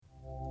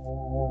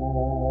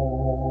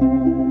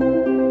Hey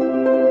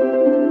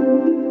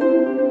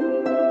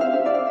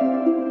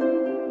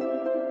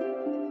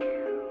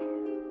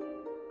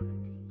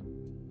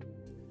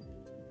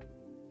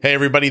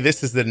everybody,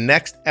 this is the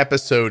next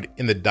episode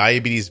in the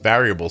Diabetes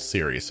Variables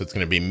series. So it's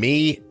going to be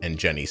me and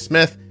Jenny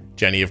Smith.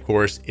 Jenny, of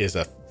course, is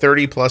a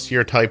 30-plus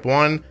year type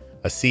 1,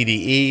 a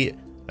CDE,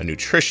 a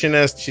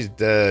nutritionist. She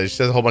does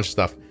a whole bunch of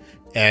stuff.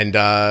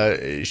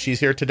 And she's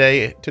here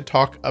today to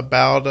talk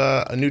about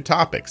a new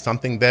topic,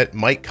 something that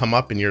might come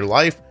up in your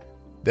life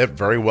that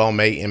very well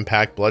may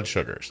impact blood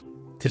sugars.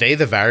 Today,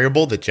 the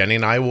variable that Jenny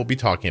and I will be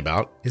talking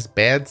about is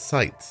bad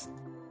sites.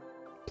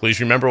 Please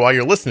remember while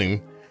you're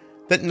listening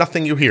that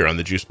nothing you hear on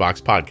the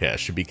Juicebox podcast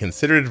should be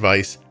considered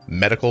advice,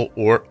 medical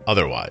or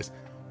otherwise.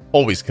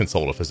 Always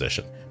consult a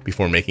physician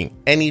before making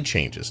any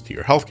changes to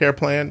your healthcare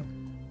plan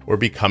or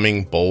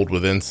becoming bold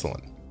with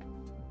insulin.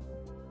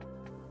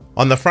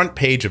 On the front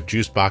page of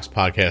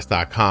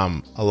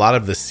juiceboxpodcast.com, a lot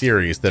of the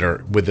series that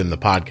are within the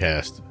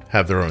podcast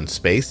have their own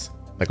space,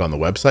 like on the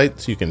website,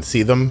 so you can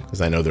see them, because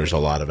I know there's a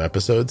lot of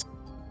episodes.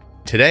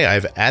 Today,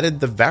 I've added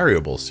the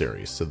variable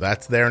series, so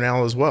that's there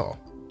now as well.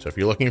 So if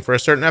you're looking for a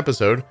certain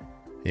episode,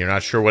 and you're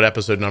not sure what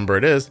episode number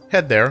it is,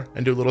 head there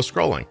and do a little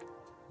scrolling.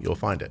 You'll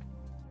find it.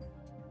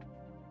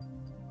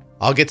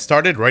 I'll get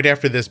started right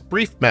after this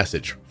brief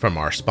message from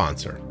our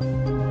sponsor.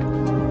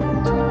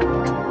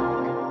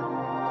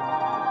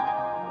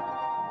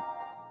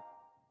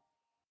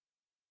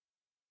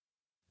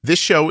 This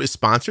show is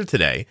sponsored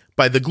today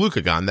by the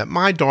glucagon that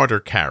my daughter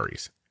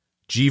carries,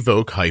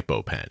 Gvoke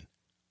HypoPen.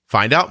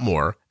 Find out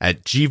more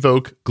at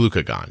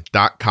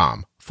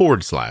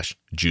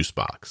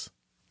gvokeglucagon.com/juicebox.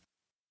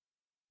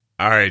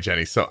 All right,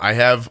 Jenny. So I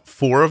have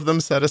 4 of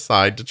them set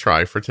aside to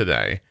try for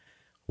today.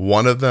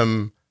 One of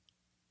them,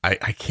 I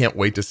can't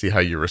wait to see how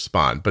you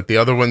respond. But the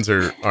other ones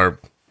are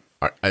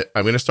I'm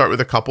going to start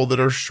with a couple that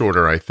are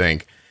shorter, I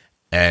think,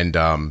 and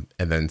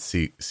then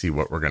see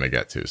what we're going to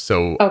get to.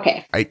 So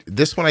okay,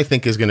 this one I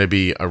think is going to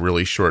be a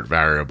really short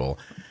variable,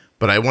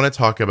 but I want to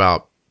talk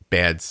about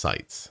bad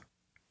sites.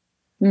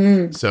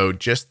 So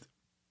just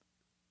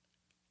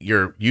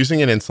you're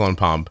using an insulin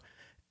pump,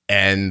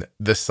 and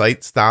the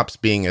site stops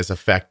being as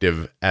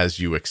effective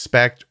as you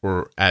expect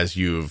or as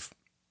you've,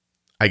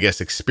 I guess,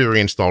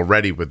 experienced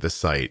already with the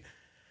site.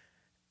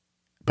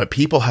 But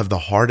people have the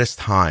hardest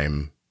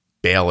time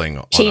bailing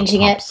on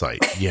changing a pump it.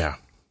 Site. Yeah.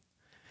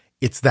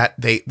 It's that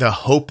the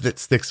hope that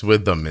sticks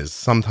with them is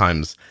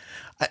sometimes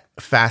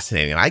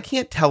fascinating. I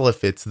can't tell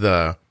if it's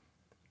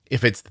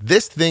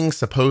this thing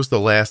supposed to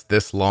last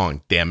this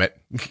long, damn it.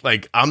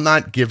 Like, I'm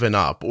not giving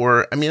up.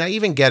 Or, I mean, I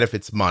even get if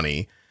it's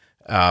money.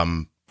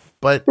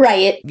 But,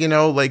 right. You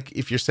know, like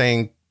if you're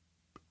saying,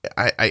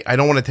 I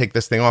don't want to take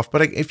this thing off,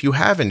 but if you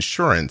have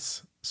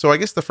insurance, so I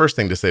guess the first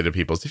thing to say to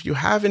people is if you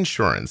have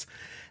insurance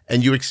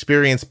and you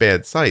experience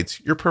bad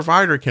sites, your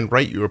provider can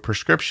write you a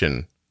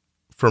prescription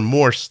for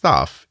more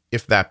stuff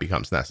if that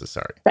becomes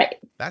necessary. Right.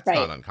 That's right.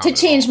 not uncommon. To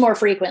change more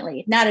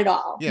frequently. Not at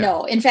all. Yeah.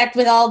 No. In fact,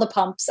 with all the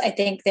pumps, I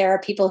think there are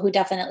people who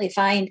definitely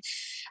find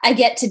I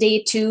get to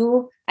day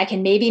 2. I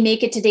can maybe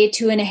make it to day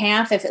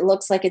 2.5 if it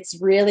looks like it's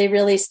really,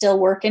 really still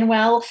working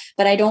well,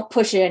 but I don't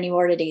push it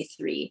anymore to day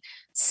 3.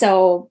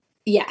 So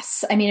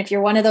yes, I mean, if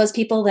you're one of those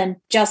people,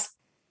 then just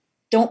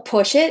don't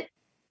push it,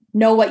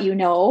 know what you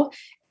know,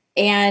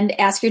 and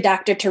ask your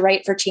doctor to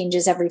write for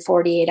changes every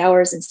 48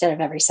 hours instead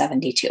of every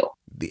 72.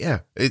 Yeah.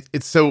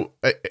 It's so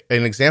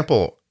an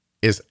example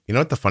is, you know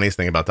what the funniest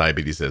thing about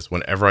diabetes is?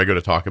 Whenever I go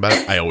to talk about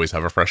it, I always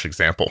have a fresh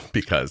example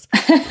because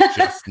it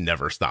just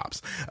never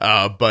stops.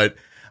 But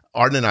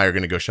Arden and I are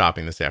going to go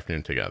shopping this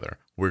afternoon together.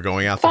 We're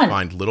going out to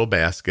find little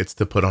baskets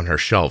to put on her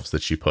shelves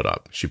that she put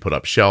up. She put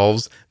up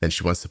shelves, then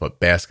she wants to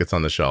put baskets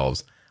on the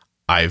shelves.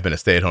 I've been a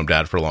stay-at-home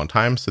dad for a long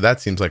time, so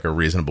that seems like a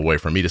reasonable way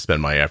for me to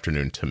spend my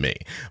afternoon to me.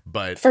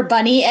 But for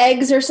bunny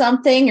eggs or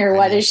something, or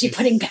what is she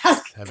putting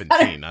baskets?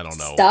 17, I don't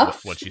know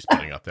what she's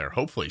putting up there.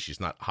 Hopefully she's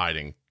not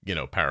hiding,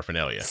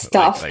 paraphernalia.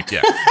 Stuff.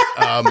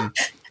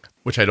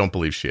 Which I don't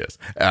believe she is.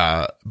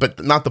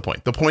 But not the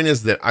point. The point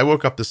is that I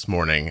woke up this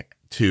morning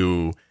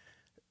to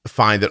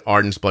find that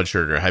Arden's blood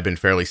sugar had been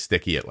fairly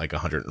sticky at like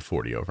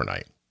 140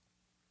 overnight.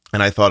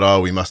 And I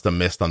thought, we must have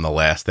missed on the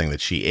last thing that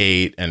she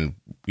ate. And,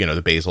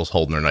 the basil's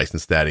holding her nice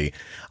and steady.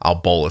 I'll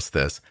bolus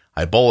this.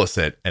 I bolus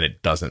it and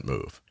it doesn't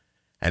move.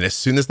 And as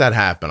soon as that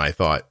happened, I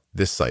thought,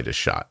 this site is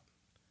shot.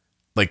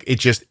 Like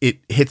it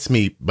hits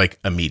me like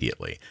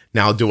immediately.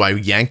 Now, do I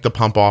yank the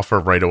pump off her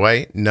right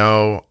away?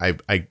 No,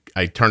 I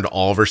turned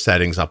all of her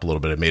settings up a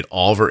little bit. I made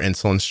all of her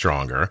insulin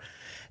stronger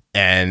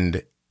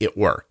and it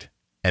worked.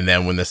 And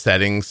then when the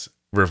settings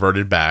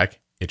reverted back,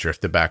 it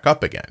drifted back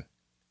up again.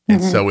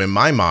 And so in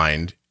my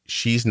mind,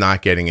 she's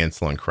not getting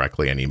insulin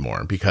correctly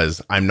anymore because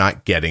I'm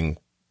not getting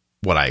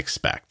what I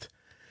expect.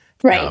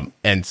 Right.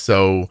 And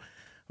so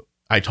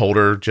I told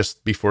her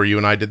just before you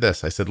and I did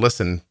this, I said,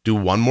 listen, do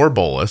one more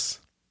bolus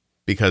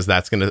because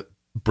that's going to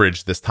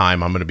bridge this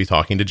time I'm going to be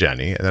talking to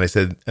Jenny. And then I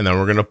said, and then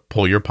we're going to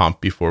pull your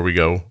pump before we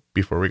go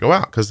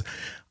out. Because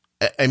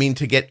I mean,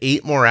 to get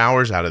 8 more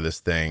hours out of this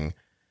thing,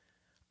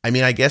 I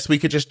mean, I guess we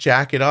could just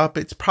jack it up.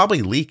 It's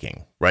probably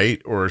leaking,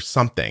 right? Or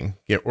something.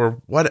 Yeah,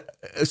 or what?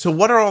 So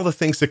what are all the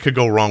things that could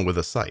go wrong with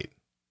a site?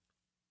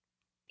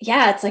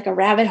 Yeah, it's like a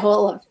rabbit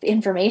hole of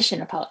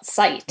information about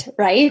site,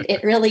 right?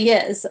 It really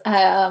is.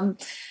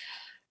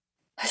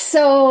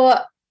 So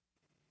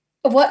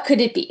what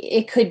could it be?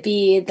 It could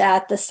be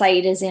that the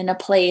site is in a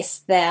place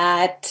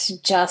that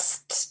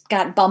just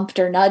got bumped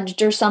or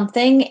nudged or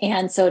something.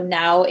 And so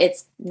now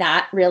it's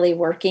not really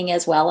working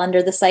as well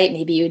under the site.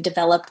 Maybe you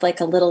developed like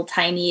a little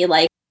tiny,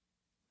 like,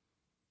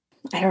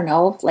 I don't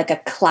know, like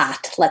a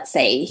clot, let's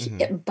say,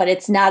 but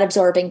it's not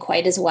absorbing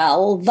quite as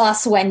well.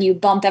 Thus, when you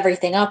bump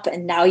everything up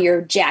and now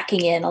you're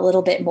jacking in a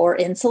little bit more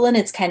insulin,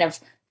 it's kind of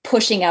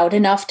pushing out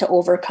enough to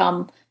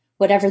overcome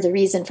whatever the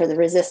reason for the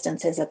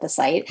resistance is at the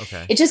site.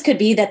 Okay. It just could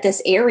be that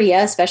this area,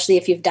 especially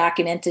if you've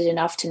documented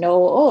enough to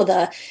know,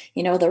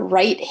 the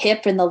right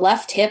hip and the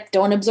left hip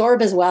don't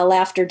absorb as well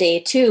after day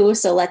 2.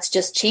 So let's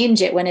just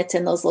change it when it's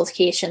in those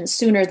locations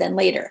sooner than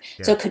later.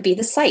 Yeah. So it could be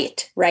the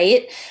site,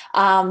 right?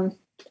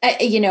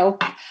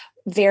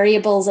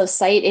 Variables of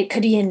site, it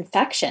could be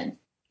infection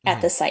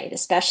at the site,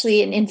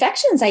 especially in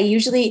infections.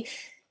 Usually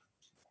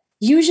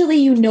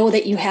you know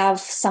that you have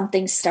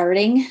something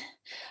starting.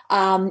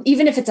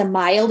 Even if it's a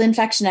mild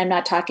infection, I'm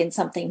not talking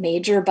something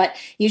major, but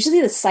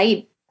usually the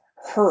site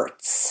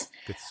hurts.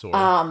 It's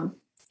sore.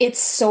 It's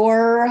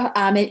sore.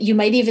 You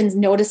might even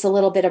notice a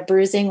little bit of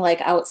bruising,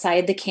 like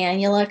outside the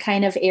cannula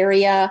kind of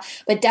area,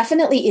 but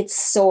definitely it's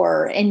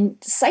sore, and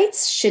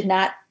sites should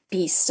not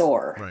be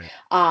sore.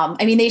 Right.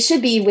 They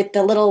should be with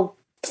the little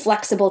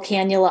flexible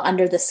cannula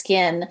under the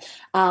skin,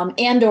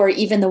 and or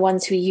even the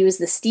ones who use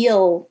the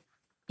steel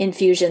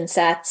infusion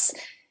sets.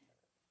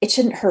 It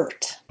shouldn't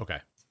hurt. Okay.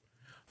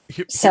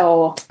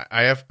 So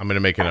I'm going to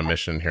make an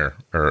omission here,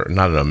 or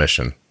not an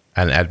omission,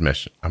 an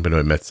admission. I'm going to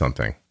admit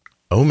something.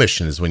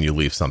 Omission is when you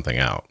leave something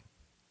out.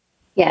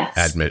 Yes.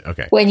 Admit.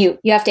 Okay. When you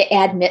have to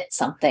admit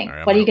something.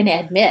 Right, what are you going to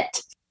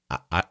admit?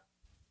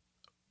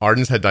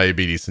 Arden's had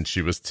diabetes since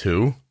she was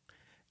 2.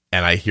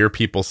 And I hear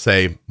people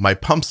say, my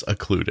pump's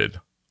occluded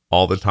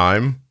all the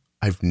time.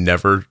 I've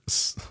never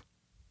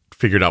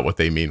figured out what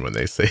they mean when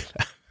they say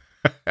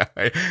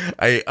that.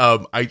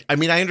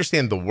 I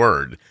understand the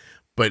word,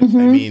 but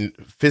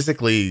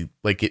physically,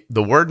 like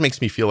the word makes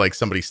me feel like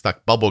somebody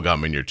stuck bubble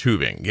gum in your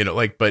tubing,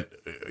 but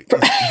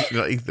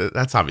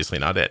that's obviously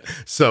not it.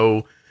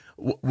 So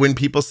when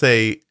people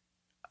say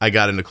I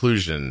got an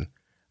occlusion,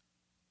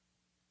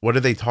 what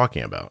are they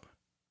talking about?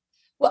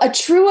 Well, a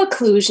true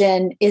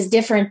occlusion is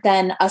different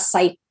than a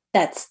site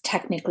that's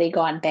technically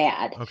gone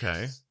bad.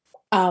 Okay.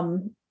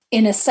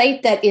 In a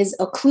site that is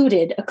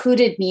occluded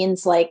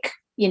means like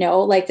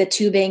the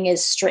tubing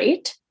is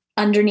straight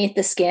underneath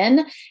the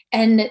skin.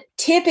 And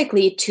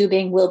typically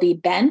tubing will be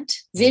bent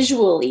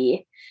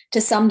visually to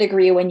some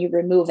degree when you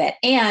remove it.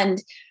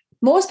 And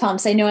most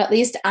pumps, I know at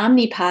least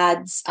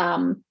Omnipods,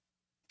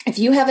 if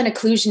you have an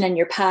occlusion and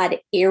your pod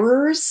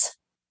errors,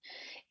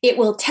 it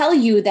will tell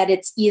you that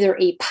it's either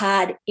a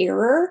pod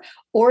error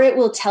or it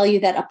will tell you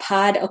that a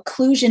pod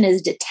occlusion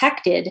is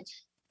detected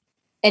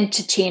and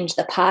to change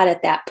the pod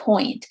at that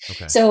point.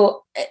 Okay.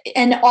 So,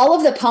 and all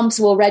of the pumps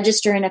will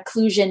register an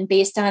occlusion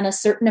based on a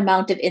certain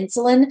amount of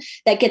insulin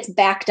that gets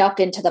backed up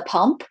into the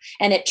pump,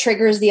 and it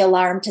triggers the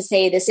alarm to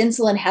say this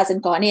insulin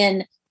hasn't gone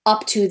in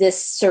up to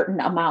this certain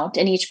amount.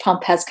 And each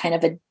pump has kind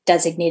of a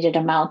designated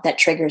amount that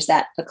triggers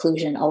that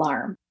occlusion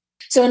alarm.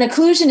 So an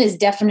occlusion is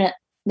definitely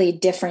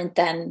different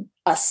than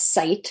a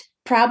site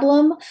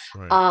problem.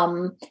 Right.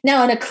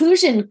 Now an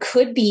occlusion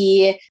could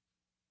be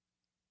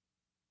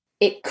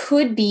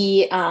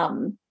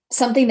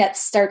something that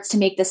starts to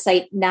make the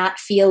site not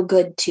feel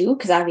good too,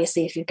 because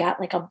obviously if you've got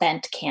like a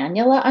bent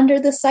cannula under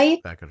the site,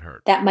 that could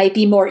hurt. That might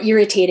be more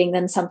irritating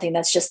than something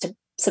that's just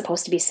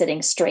supposed to be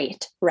sitting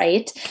straight,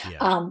 right?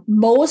 Yeah.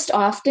 Most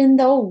often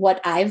though,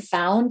 what I've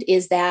found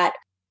is that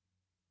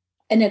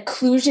an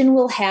occlusion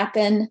will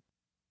happen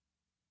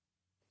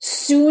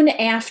soon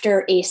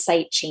after a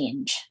site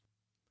change.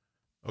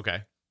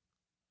 Okay.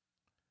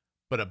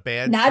 But a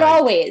bad not site,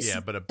 always.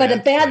 Yeah, but a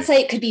bad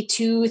site could be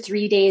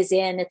 2-3 days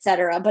in,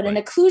 etc. But right.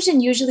 An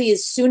occlusion usually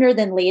is sooner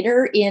than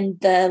later in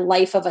the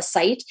life of a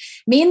site,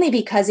 mainly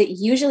because it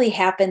usually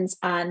happens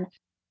on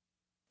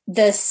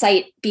the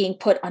site being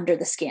put under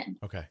the skin.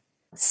 Okay.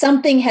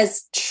 Something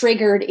has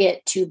triggered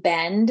it to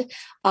bend,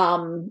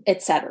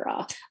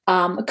 etc.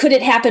 Could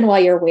it happen while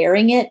you're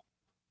wearing it?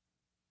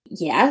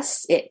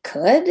 Yes, it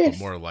could. But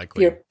more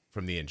likely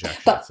from the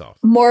injection itself.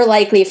 More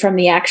likely from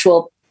the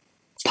actual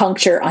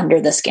puncture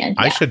under the skin.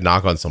 I should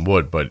knock on some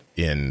wood, but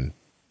in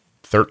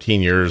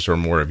 13 years or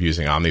more of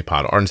using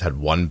Omnipod, Arden's had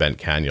one bent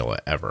cannula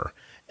ever.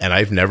 And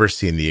I've never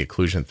seen the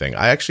occlusion thing.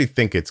 I actually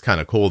think it's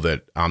kind of cool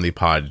that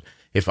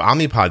if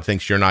Omnipod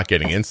thinks you're not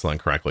getting insulin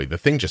correctly, the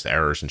thing just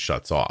errors and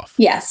shuts off.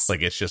 Yes.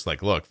 Like, it's just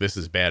like, look, this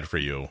is bad for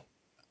you.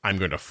 I'm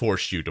going to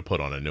force you to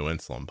put on a new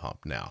insulin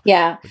pump now.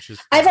 Yeah.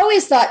 I've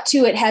always thought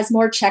too, it has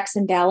more checks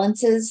and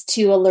balances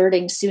to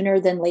alerting sooner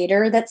than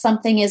later that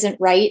something isn't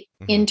right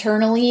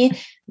internally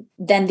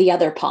than the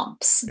other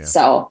pumps. Yeah.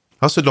 So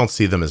I also don't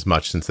see them as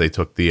much since they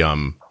took the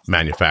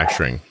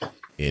manufacturing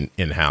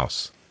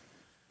in-house.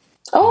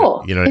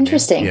 Oh,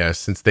 interesting. I mean? Yeah,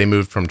 since they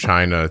moved from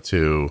China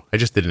to, I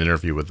just did an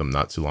interview with them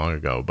not too long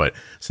ago, but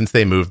since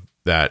they moved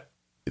that,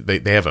 they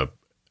have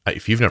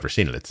if you've never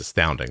seen it, it's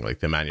astounding. Like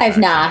the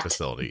manufacturing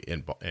facility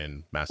in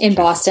Massachusetts. In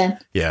Boston.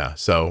 Yeah.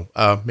 So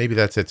maybe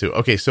that's it too.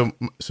 Okay. So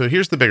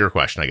here's the bigger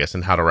question, I guess,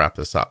 and how to wrap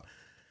this up.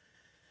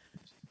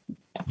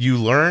 You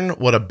learn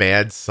what a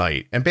bad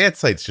site, and bad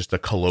site's just a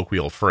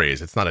colloquial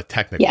phrase. It's not a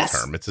technical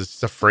term. It's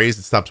just a phrase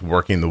that stops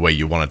working the way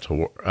you want it to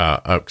work.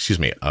 A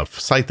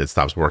site that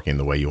stops working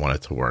the way you want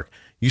it to work.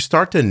 You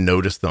start to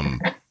notice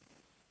them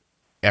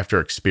after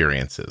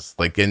experiences,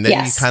 like, and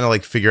then you kind of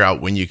like figure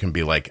out when you can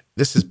be like,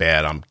 this is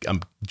bad.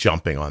 I'm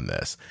jumping on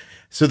this.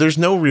 So there's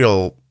no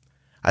real,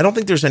 I don't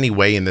think there's any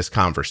way in this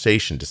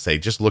conversation to say,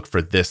 just look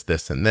for this,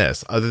 this, and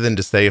this, other than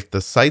to say, if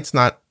the site's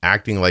not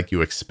acting like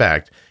you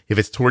expect, if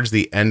it's towards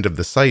the end of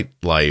the site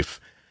life,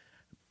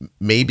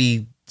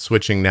 maybe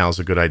switching now is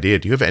a good idea.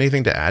 Do you have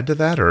anything to add to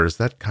that, or is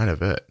that kind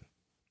of it?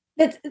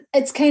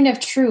 It's kind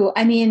of true.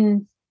 I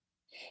mean,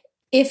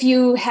 if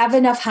you have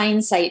enough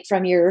hindsight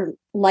from your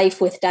life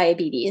with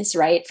diabetes,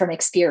 right, from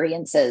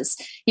experiences,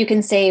 you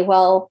can say,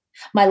 well,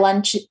 my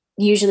lunch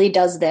usually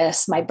does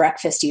this, my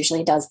breakfast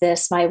usually does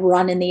this, my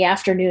run in the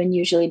afternoon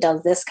usually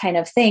does this kind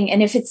of thing.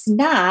 And if it's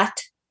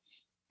not,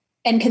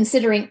 and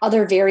considering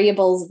other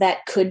variables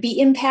that could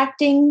be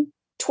impacting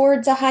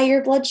towards a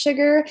higher blood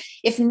sugar,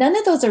 if none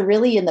of those are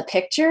really in the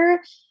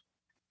picture,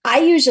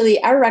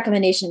 our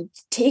recommendation,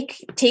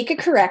 take a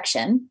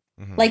correction,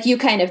 like you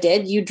kind of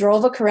did. You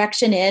drove a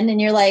correction in and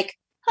you're like,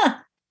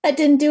 that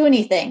didn't do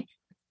anything.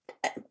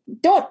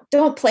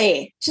 Don't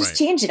play. Just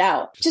change it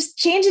out. Just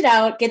change it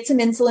out. Get some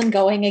insulin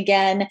going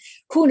again.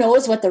 Who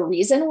knows what the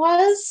reason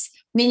was?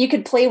 I mean, you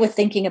could play with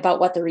thinking about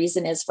what the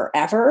reason is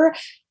forever.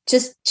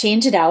 Just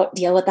change it out,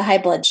 deal with the high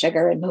blood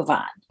sugar, and move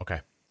on.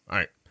 Okay. All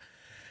right.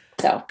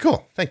 So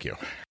cool. Thank you.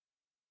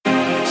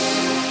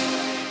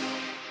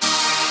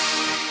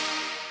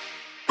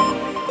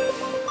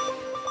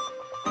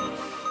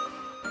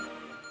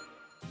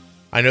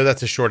 I know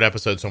that's a short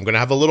episode, so I'm going to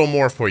have a little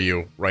more for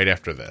you right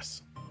after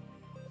this.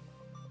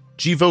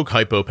 Gvoke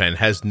HypoPen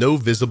has no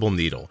visible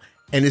needle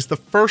and is the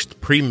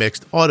first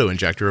pre-mixed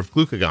auto-injector of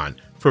glucagon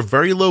for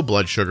very low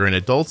blood sugar in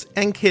adults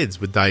and kids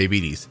with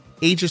diabetes,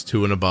 ages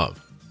 2 and above.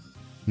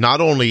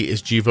 Not only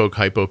is Gvoke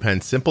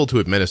HypoPen simple to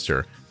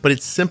administer, but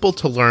it's simple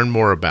to learn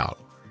more about.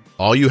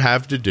 All you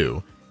have to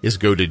do is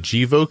go to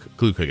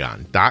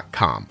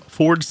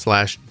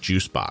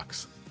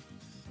gvokeglucagon.com/juicebox.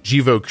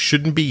 Gvoke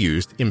shouldn't be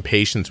used in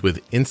patients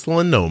with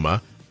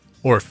insulinoma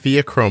or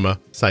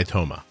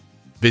pheochromocytoma.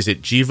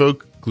 Visit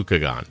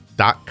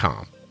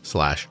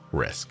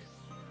gvokeglucagon.com/risk.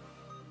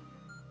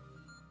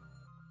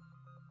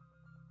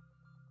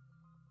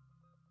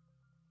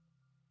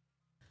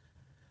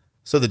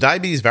 So the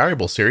Diabetes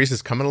Variable series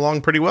is coming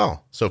along pretty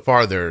well. So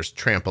far, there's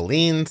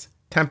trampolines,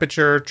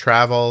 temperature,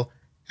 travel,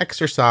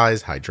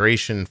 exercise,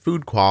 hydration,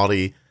 food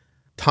quality,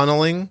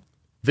 tunneling,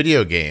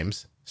 video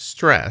games,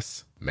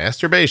 stress,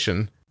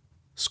 masturbation,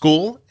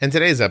 school, and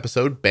today's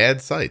episode, bad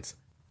sites.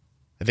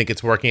 I think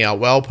it's working out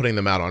well, putting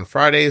them out on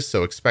Fridays,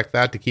 so expect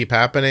that to keep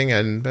happening,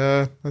 and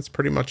that's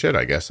pretty much it,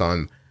 I guess,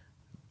 on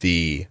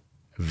the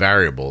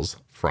variables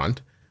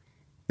front.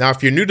 Now,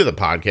 if you're new to the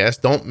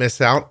podcast, don't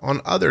miss out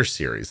on other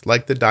series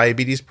like the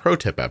Diabetes Pro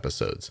Tip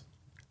episodes,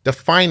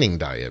 Defining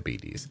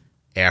Diabetes,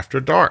 After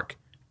Dark,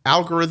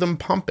 Algorithm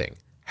Pumping,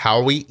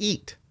 How We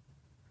Eat.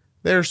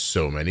 There's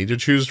so many to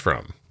choose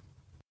from.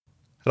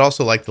 I'd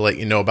also like to let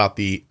you know about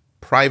the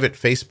private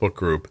Facebook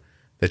group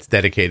that's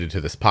dedicated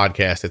to this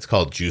podcast. It's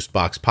called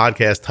Juicebox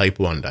Podcast Type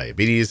 1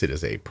 Diabetes. It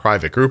is a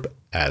private group,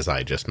 as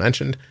I just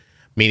mentioned,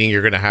 meaning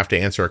you're going to have to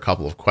answer a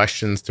couple of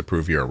questions to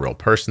prove you're a real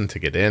person to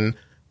get in.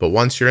 But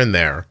once you're in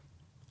there,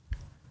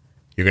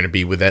 you're going to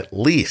be with at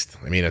least,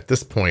 I mean, at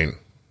this point,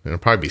 it'll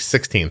probably be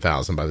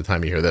 16,000 by the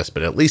time you hear this,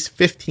 but at least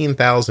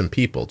 15,000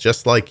 people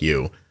just like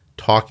you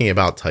talking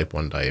about type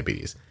 1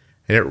 diabetes.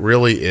 And it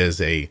really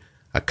is a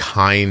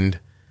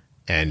kind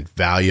and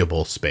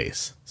valuable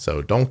space.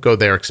 So don't go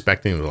there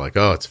expecting to like,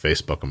 oh, it's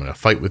Facebook, I'm going to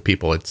fight with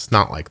people. It's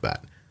not like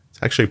that. It's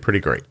actually pretty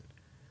great.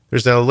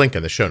 There's a link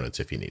in the show notes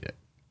if you need it.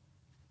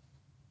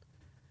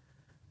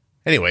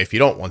 Anyway, if you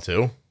don't want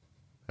to,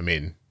 I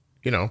mean,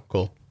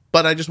 cool.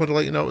 But I just want to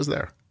let you know it was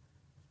there.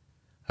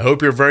 I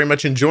hope you're very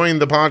much enjoying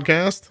the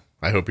podcast.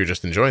 I hope you're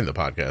just enjoying the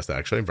podcast,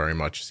 actually. Very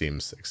much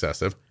seems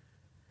excessive.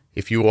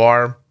 If you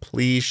are,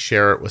 please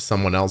share it with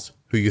someone else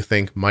who you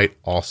think might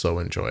also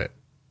enjoy it.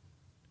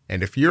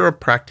 And if you're a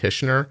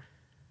practitioner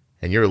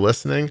and you're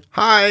listening,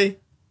 hi.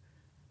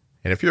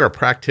 And if you're a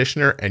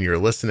practitioner and you're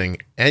listening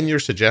and you're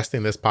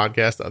suggesting this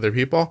podcast to other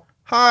people,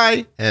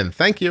 hi and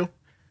thank you.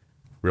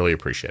 Really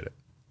appreciate it.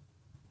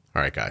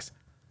 All right, guys.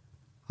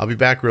 I'll be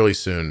back really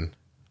soon.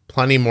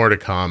 Plenty more to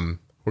come.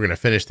 We're going to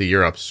finish the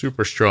year up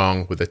super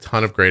strong with a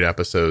ton of great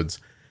episodes.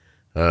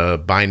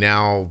 By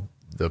now,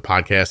 the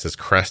podcast has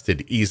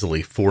crested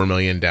easily 4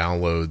 million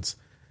downloads.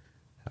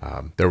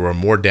 There were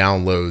more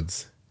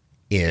downloads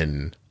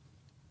in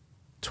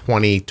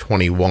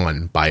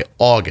 2021 by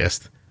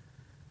August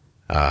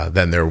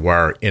than there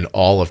were in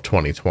all of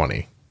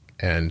 2020.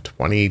 And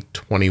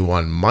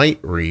 2021 might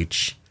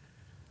reach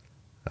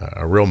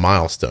a real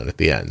milestone at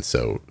the end.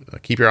 So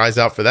keep your eyes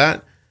out for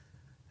that.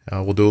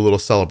 We'll do a little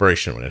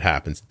celebration when it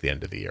happens at the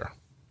end of the year.